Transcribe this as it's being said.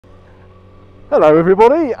Hello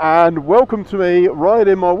everybody, and welcome to me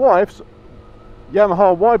riding my wife's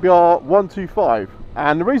Yamaha YBR 125.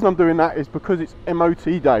 And the reason I'm doing that is because it's MOT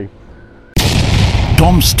day.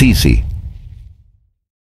 Tom Stacey.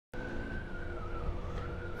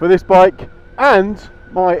 For this bike and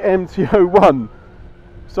my MT-01.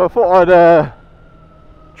 So I thought I'd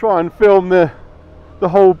try and film the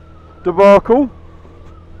whole debacle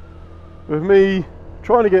with me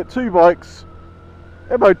trying to get two bikes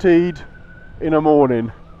MOT'd in a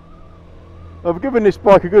morning. I've given this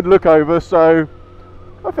bike a good look over, so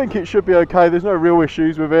I think it should be okay. There's no real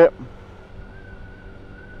issues with it,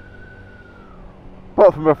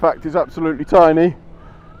 apart from the fact it's absolutely tiny.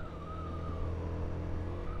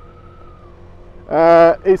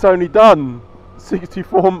 It's only done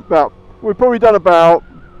 64, we've probably done about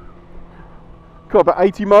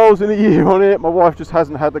 80 miles in a year on it. My wife just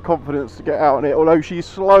hasn't had the confidence to get out on it, although she's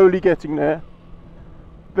slowly getting there.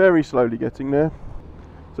 Very slowly getting there.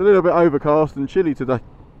 It's a little bit overcast and chilly today,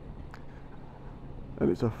 and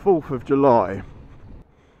it's a 4th of July.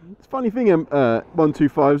 It's a funny thing,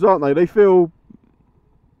 125s, aren't they? They feel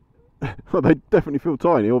well, they definitely feel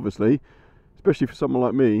tiny, obviously, especially for someone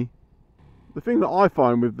like me. The thing that I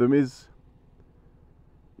find with them is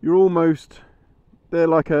they're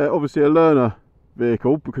like obviously a learner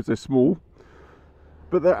vehicle because they're small,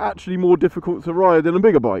 but they're actually more difficult to ride than a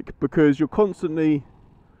bigger bike because you're constantly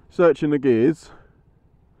searching the gears.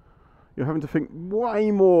 You're having to think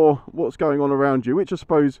way more what's going on around you, which I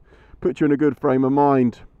suppose puts you in a good frame of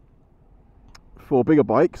mind for bigger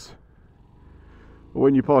bikes or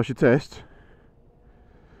when you pass your test.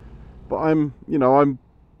 But I'm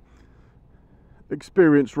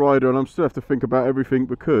experienced rider, and I still have to think about everything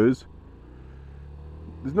because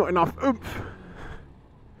there's not enough oomph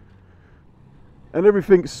and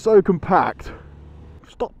everything's so compact.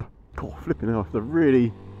 Stop. God, flipping out. I have to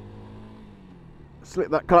really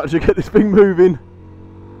slip that clutch to get this thing moving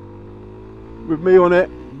with me on it.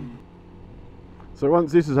 So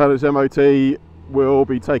once this has had its MOT, we'll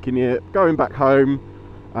be going back home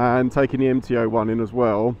and taking the MT-01 in as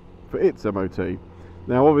well for its MOT.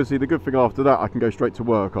 Now obviously the good thing after that, I can go straight to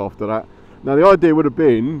work after that. Now the idea would have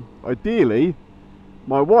been, ideally,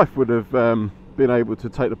 my wife would have been able to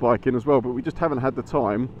take the bike in as well, but we just haven't had the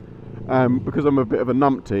time because I'm a bit of a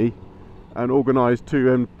numpty and organised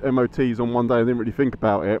two MOTs on one day and didn't really think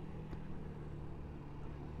about it.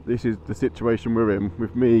 This is the situation we're in,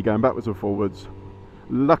 with me going backwards and forwards.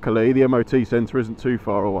 Luckily the MOT centre isn't too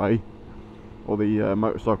far away, or the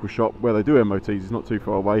motorcycle shop where they do MOTs is not too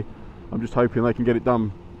far away. I'm just hoping they can get it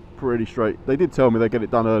done pretty straight. They did tell me they'd get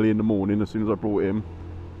it done early in the morning as soon as I brought it in,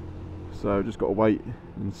 so just got to wait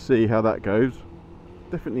and see how that goes.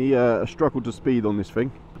 Definitely a struggle to speed on this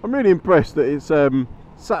thing. I'm really impressed that it's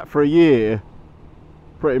sat for a year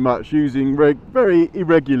pretty much, using very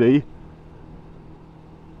irregularly.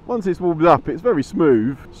 Once it's warmed up, it's very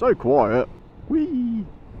smooth, so quiet. Whee!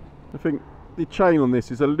 I think the chain on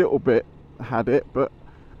this is a little bit had it, but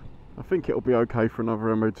I think it'll be okay for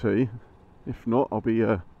another MOT. If not, I'll be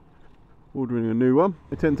ordering a new one.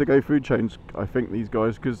 They tend to go through chains, I think, these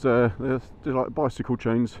guys, because they're like bicycle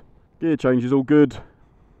chains. Gear change is all good,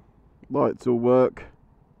 lights all work,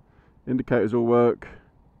 indicators all work.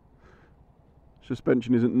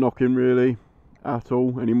 Suspension isn't knocking really at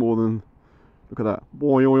all, any more than, look at that,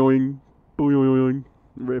 boing, boing,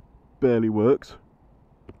 it barely works.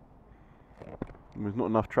 And there's not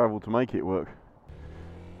enough travel to make it work.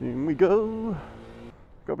 In we go.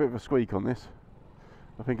 Got a bit of a squeak on this.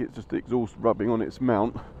 I think it's just the exhaust rubbing on its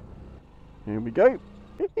mount. Here we go.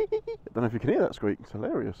 I don't know if you can hear that squeak, it's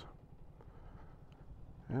hilarious.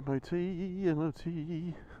 MOT.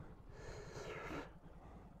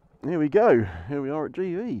 Here we go. Here we are at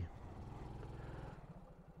GV.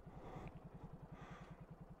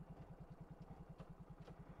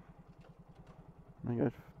 There you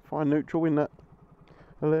go. Fine neutral in that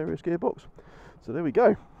hilarious gearbox. So there we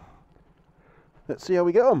go. Let's see how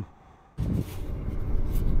we get on.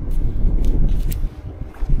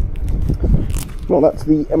 Well, that's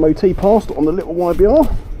the MOT passed on the little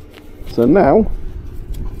YBR. So now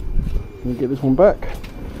we'll get this one back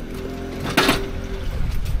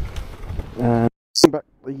and bring back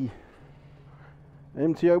the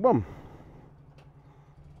MT-01.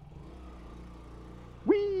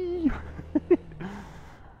 Whee!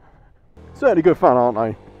 Certainly good fun, aren't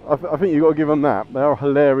they? I think you've got to give them that. They are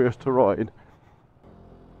hilarious to ride.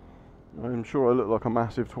 I'm sure I look like a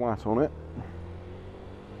massive twat on it.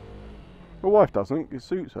 My wife doesn't. It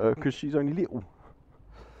suits her because she's only little.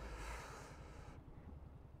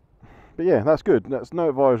 But yeah, that's good. That's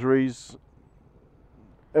no advisories.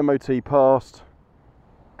 MOT passed.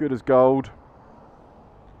 Good as gold.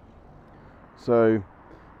 So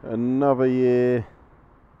another year.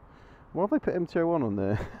 Why have they put MT01 on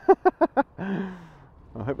there?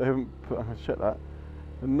 I hope they haven't put, I'll check that.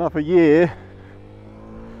 Another year.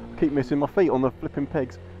 I keep missing my feet on the flipping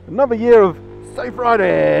pegs. Another year of safe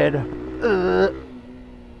riding.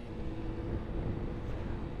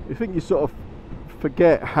 You think you sort of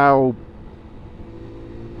forget how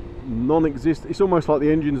non-existent. It's almost like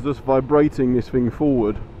the engine's just vibrating this thing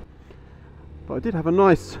forward. But I did have a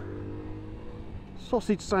nice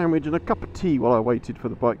sausage sandwich and a cup of tea while I waited for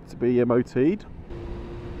the bike to be MOT'd.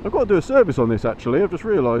 I've got to do a service on this actually. I've just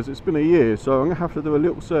realised it's been a year, so I'm going to have to do a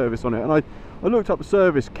little service on it. And I looked up the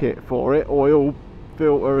service kit for it, oil,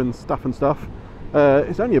 filter and stuff.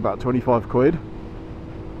 It's only about 25 quid.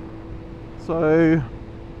 So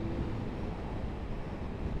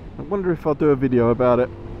I wonder if I'll do a video about it.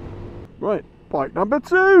 Right, bike number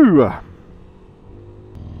 2.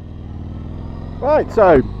 Right,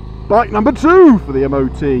 so bike number 2 for the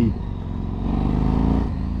MOT.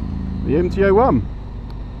 The MT01.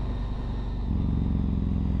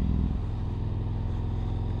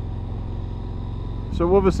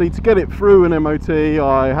 So obviously to get it through an MOT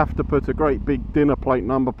I have to put a great big dinner plate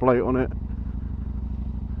number plate on it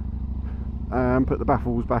and put the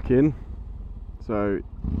baffles back in, so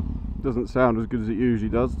it doesn't sound as good as it usually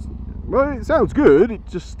does. Well, it sounds good,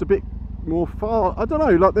 it's just a bit more far, I don't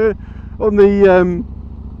know, like the on the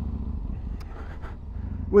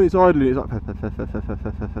when it's idling it's like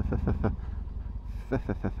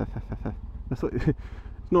it's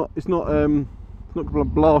not gonna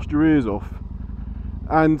blast your ears off.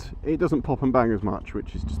 And it doesn't pop and bang as much,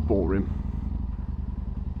 which is just boring.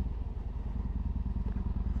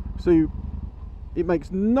 So it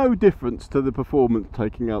makes no difference to the performance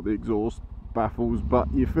taking out the exhaust baffles,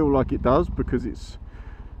 but you feel like it does because it's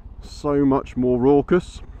so much more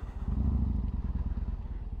raucous.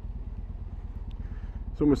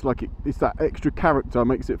 It's almost like it's that extra character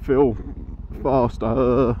makes it feel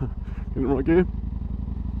faster. In the right gear.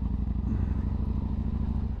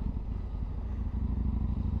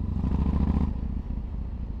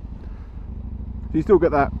 So you still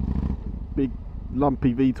get that big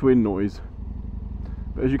lumpy V-twin noise,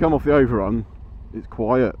 but as you come off the overrun it's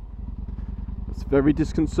quiet. It's very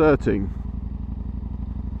disconcerting.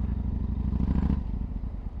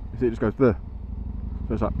 You see, it just goes there.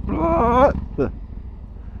 So it's like blah, blah.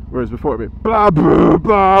 Whereas before it'd be blah blah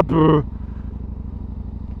blah blah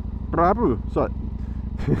blah blah. It's like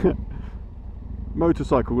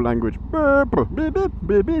motorcycle language. Blah, blah, blah, blah,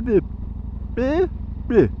 blah, blah, blah,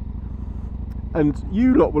 blah. And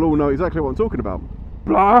you lot will all know exactly what I'm talking about.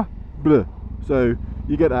 Blah, blah. So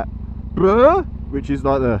you get that blah, which is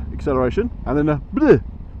like the acceleration, and then the blah,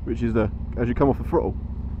 which is the as you come off the throttle.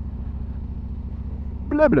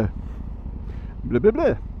 Blah, blah. Blah, blah,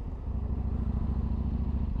 blah.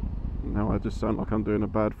 Now I just sound like I'm doing a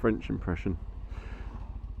bad French impression.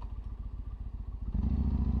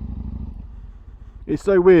 It's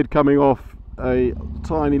so weird coming off a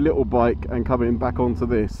tiny little bike and coming back onto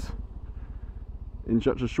this in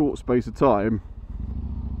such a short space of time.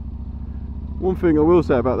 One thing I will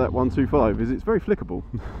say about that 125 is it's very flickable.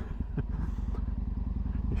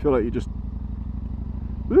 You feel like you just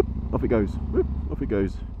whoop, off it goes, whoop, off it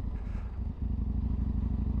goes.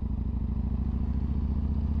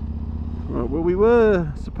 Right, well, we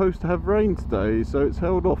were supposed to have rain today, so it's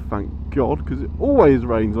held off, thank God, because it always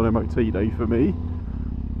rains on MOT day for me.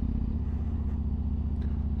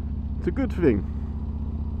 It's a good thing.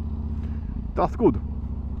 That's good.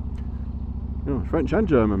 Oh, French and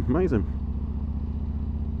German, amazing.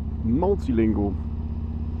 Multilingual,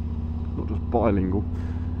 not just bilingual.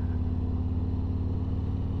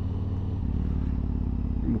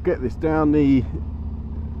 And we'll get this down the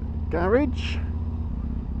garage.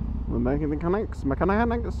 We're making the mechanics, and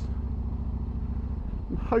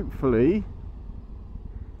hopefully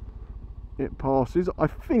it passes. I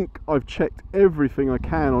think I've checked everything I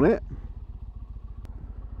can on it.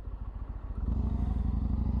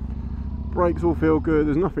 Brakes all feel good,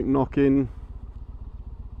 there's nothing knocking,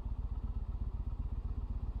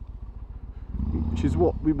 which is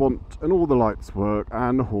what we want, and all the lights work,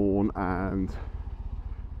 and the horn, and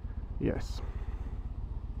yes,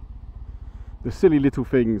 the silly little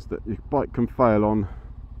things that your bike can fail on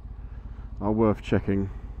are worth checking.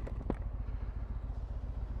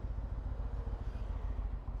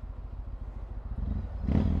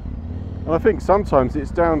 And I think sometimes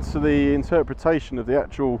it's down to the interpretation of the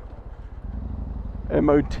actual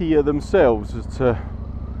MOTer themselves as to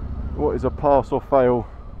what is a pass or fail.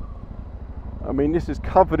 I mean, this is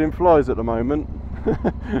covered in flies at the moment.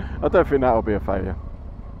 I don't think that'll be a failure.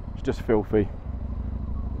 It's just filthy.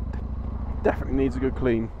 definitely needs a good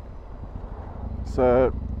clean.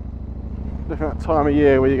 So definitely that time of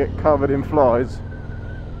year where you get covered in flies.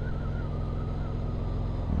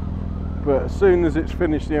 But as soon as it's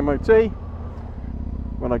finished the MOT,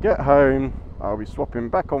 when I get home, I'll be swapping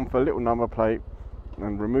back on for a little number plate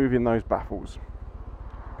and removing those baffles,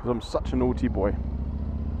 because I'm such a naughty boy.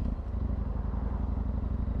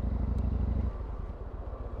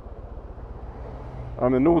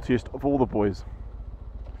 I'm the naughtiest of all the boys.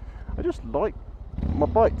 I just like my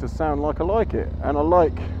bike to sound like I like it, and I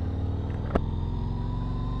like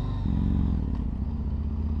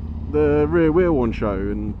the rear wheel on show,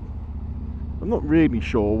 and I'm not really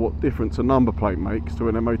sure what difference a number plate makes to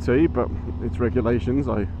an MOT, but it's regulations,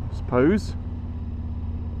 I suppose.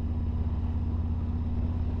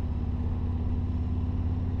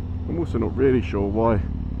 I'm also not really sure why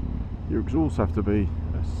your exhausts have to be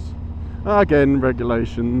again,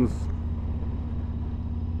 regulations.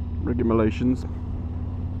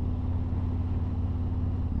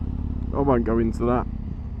 I won't go into that,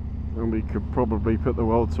 and we could probably put the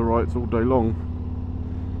world to rights all day long.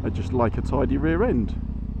 I just like a tidy rear end.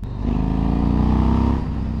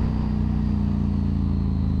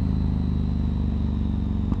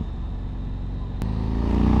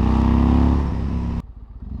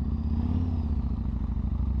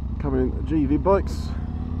 Coming into GV bikes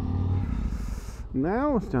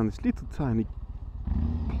now. It's down this little tiny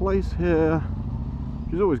place here,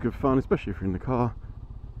 which is always good fun, especially if you're in the car.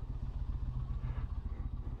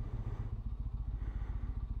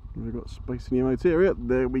 We've got space in the MOT area.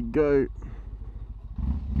 There we go.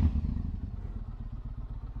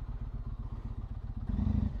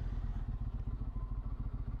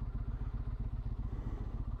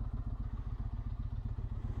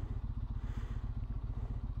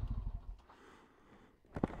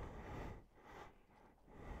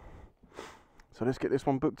 So let's get this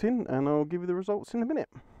one booked in, and I'll give you the results in a minute.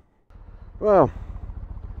 Well,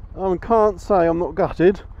 I can't say I'm not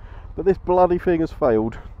gutted, but this bloody thing has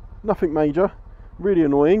failed. Nothing major, really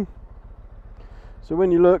annoying. So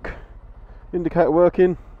when you look, indicator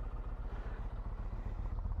working,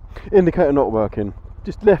 indicator not working,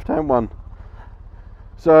 just left hand one.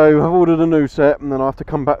 So I've ordered a new set, and then I have to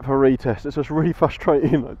come back for a retest. It's just really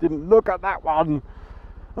frustrating. I didn't look at that one.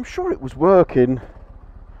 I'm sure it was working.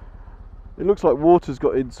 It looks like water's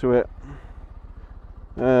got into it,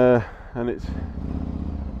 and it's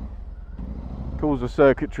caused the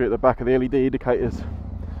circuitry at the back of the LED indicators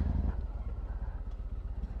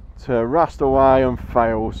to rust away and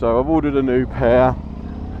fail. So I've ordered a new pair.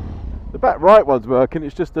 The back right one's working,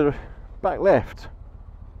 it's just the back left,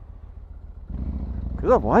 because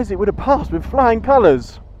otherwise it would have passed with flying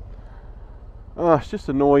colours. Oh, it's just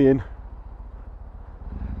annoying.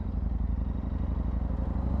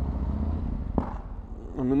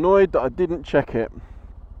 I'm annoyed that I didn't check it,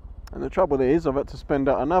 and the trouble is I've had to spend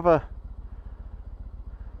out another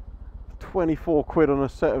 24 quid on a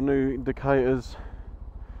set of new indicators.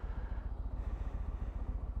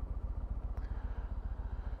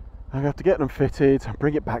 I have to get them fitted and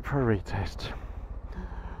bring it back for a retest.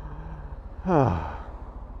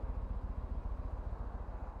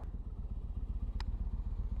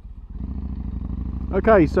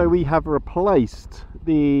 Okay, so we have replaced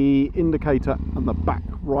the indicator on the back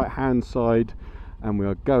right hand side, and we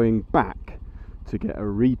are going back to get a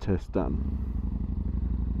retest done.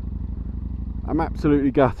 I'm absolutely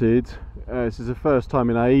gutted. This is the first time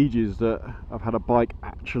in ages that I've had a bike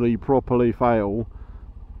actually properly fail,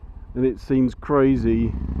 and it seems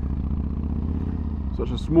crazy such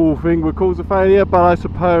a small thing would cause a failure, but I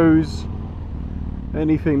suppose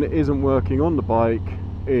anything that isn't working on the bike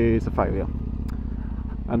is a failure.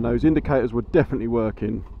 And those indicators were definitely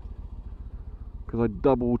working, because I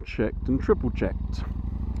double checked and triple checked.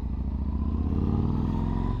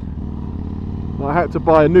 I had to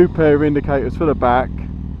buy a new pair of indicators for the back,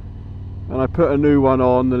 and I put a new one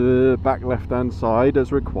on the back left hand side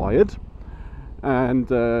as required, and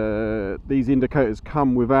these indicators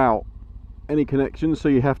come without any connections, so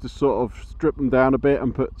you have to sort of strip them down a bit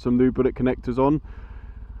and put some new bullet connectors on.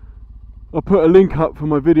 I'll put a link up for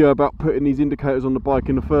my video about putting these indicators on the bike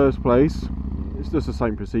in the first place. It's just the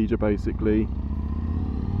same procedure basically.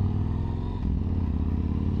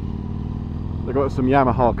 I got some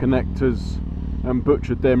Yamaha connectors and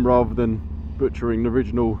butchered them rather than butchering the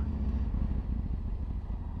original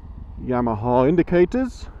Yamaha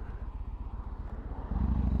indicators.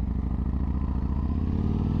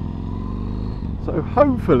 So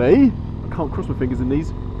hopefully, I can't cross my fingers in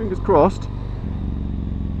these, fingers crossed,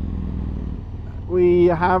 we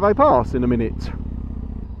have a pass in a minute.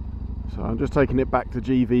 So I'm just taking it back to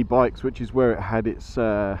GV Bikes, which is where it had its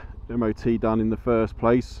MOT done in the first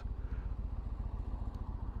place.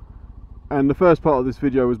 And the first part of this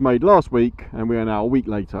video was made last week, and we are now a week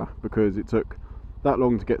later because it took that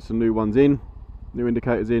long to get some new ones in, new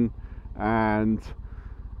indicators in, and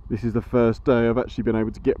this is the first day I've actually been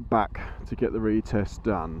able to get back to get the retest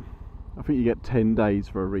done. I think you get 10 days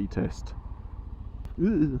for a retest.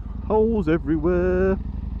 Ugh, holes everywhere.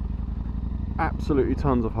 Absolutely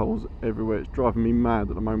tons of holes everywhere. It's driving me mad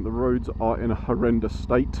at the moment. The roads are in a horrendous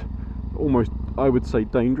state. Almost, I would say,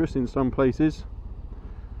 dangerous in some places.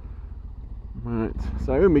 Right,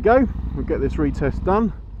 so in we go. We'll get this retest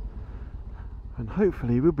done. And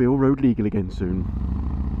hopefully we'll be all road legal again soon.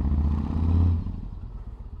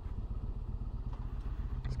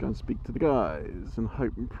 Let's go and speak to the guys and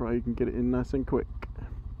hope and pray we can get it in nice and quick.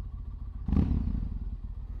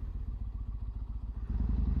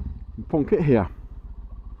 Plonk it here.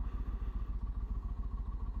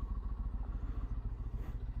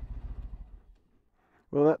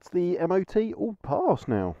 Well, that's the MOT all passed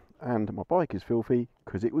now, and my bike is filthy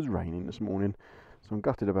because it was raining this morning, so I'm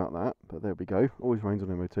gutted about that, but there we go. Always rains on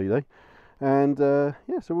MOT day. And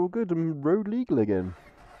yeah, so we're all good and road legal again.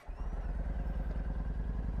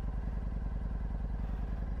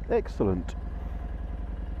 Excellent.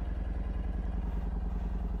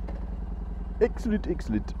 Excellent,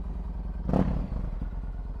 excellent.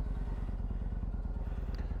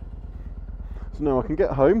 So now I can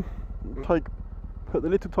get home, put the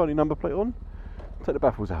little tiny number plate on, take the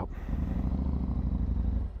baffles out.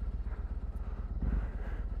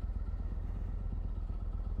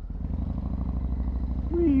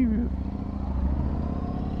 Whee.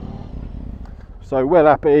 So well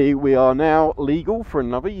happy, we are now legal for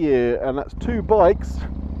another year, and that's 2 bikes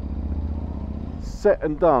set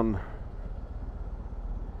and done,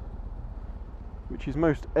 which is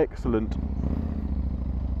most excellent.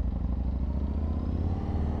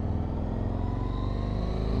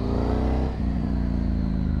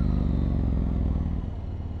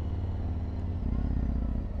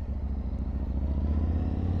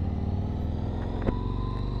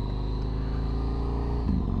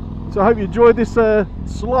 So I hope you enjoyed this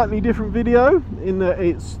slightly different video in that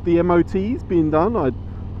it's the MOTs being done.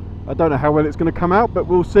 I don't know how well it's going to come out, but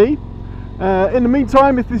we'll see. In the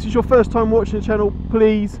meantime, if this is your first time watching the channel,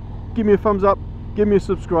 please give me a thumbs up, give me a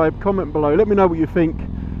subscribe, comment below, let me know what you think,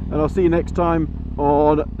 and I'll see you next time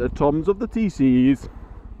on the Toms of the TCs.